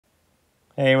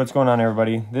Hey, what's going on,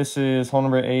 everybody? This is hole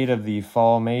number 8 of the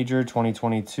Fall Major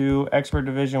 2022 Expert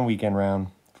Division Weekend Round.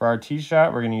 For our tee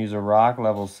shot, we're going to use a rock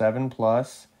level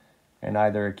 7+ and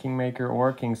either a Kingmaker or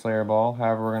a Kingslayer ball.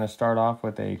 However, we're going to start off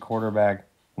with a quarterback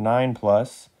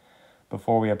 9+.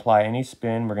 Before we apply any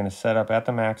spin, we're going to set up at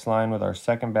the max line with our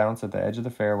second bounce at the edge of the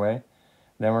fairway.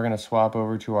 Then we're going to swap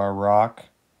over to our rock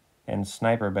and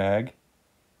sniper bag.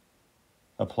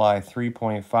 Apply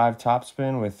 3.5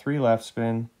 topspin with 3 left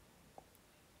spin.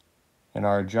 And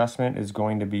our adjustment is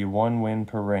going to be 1 wind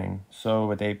per ring. So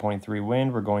with 8.3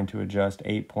 wind, we're going to adjust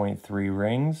 8.3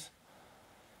 rings.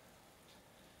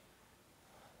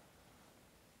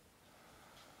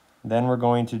 Then we're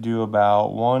going to do about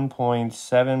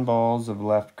 1.7 balls of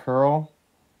left curl.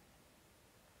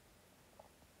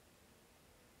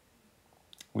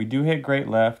 We do hit great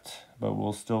left, but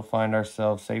we'll still find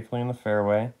ourselves safely in the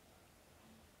fairway.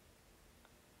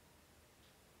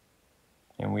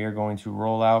 And we are going to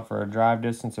roll out for a drive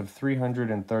distance of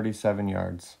 337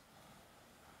 yards.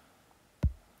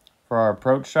 For our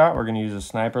approach shot, we're going to use a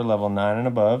sniper level 9 and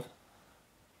above.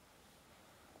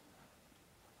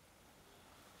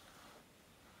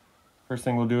 First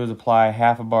thing we'll do is apply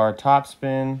half a bar top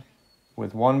spin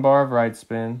with 1 bar of right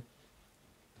spin.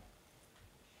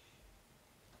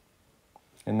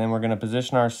 And then we're going to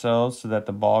position ourselves so that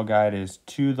the ball guide is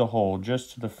to the hole,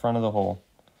 just to the front of the hole.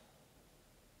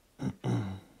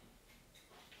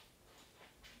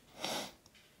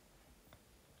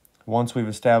 Once we've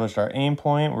established our aim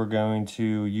point, we're going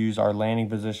to use our landing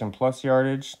position plus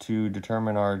yardage to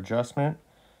determine our adjustment,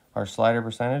 our slider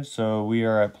percentage. So we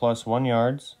are at +1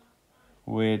 yards,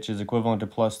 which is equivalent to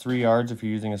 +3 yards if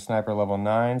you're using a sniper level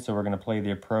 9. So we're going to play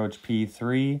the approach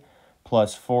P3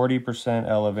 plus 40%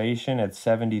 elevation at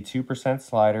 72%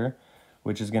 slider,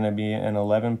 which is going to be an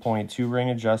 11.2 ring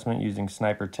adjustment using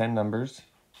sniper 10 numbers.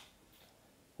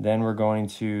 Then we're going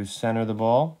to center the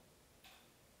ball.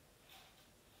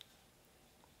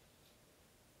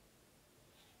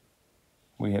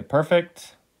 We hit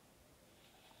perfect.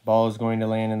 Ball is going to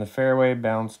land in the fairway,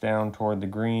 bounce down toward the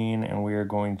green, and we are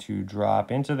going to drop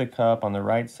into the cup on the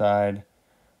right side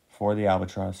for the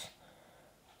albatross.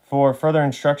 For further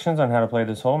instructions on how to play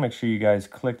this hole, make sure you guys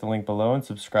click the link below and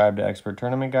subscribe to Expert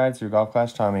Tournament Guides through Golf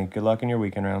Clash Tommy. Good luck in your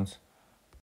weekend rounds.